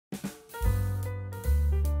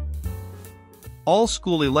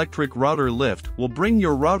SKOOL electric router lift will bring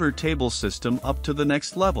your router table system up to the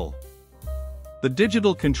next level. The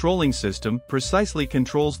digital controlling system precisely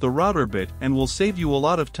controls the router bit and will save you a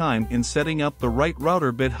lot of time in setting up the right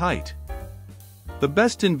router bit height. The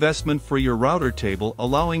best investment for your router table,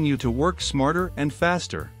 allowing you to work smarter and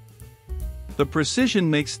faster. The precision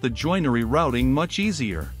makes the joinery routing much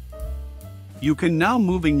easier. You can now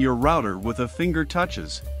moving your router with a finger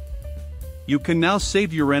touches. You can now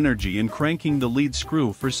save your energy in cranking the lead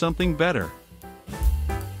screw for something better.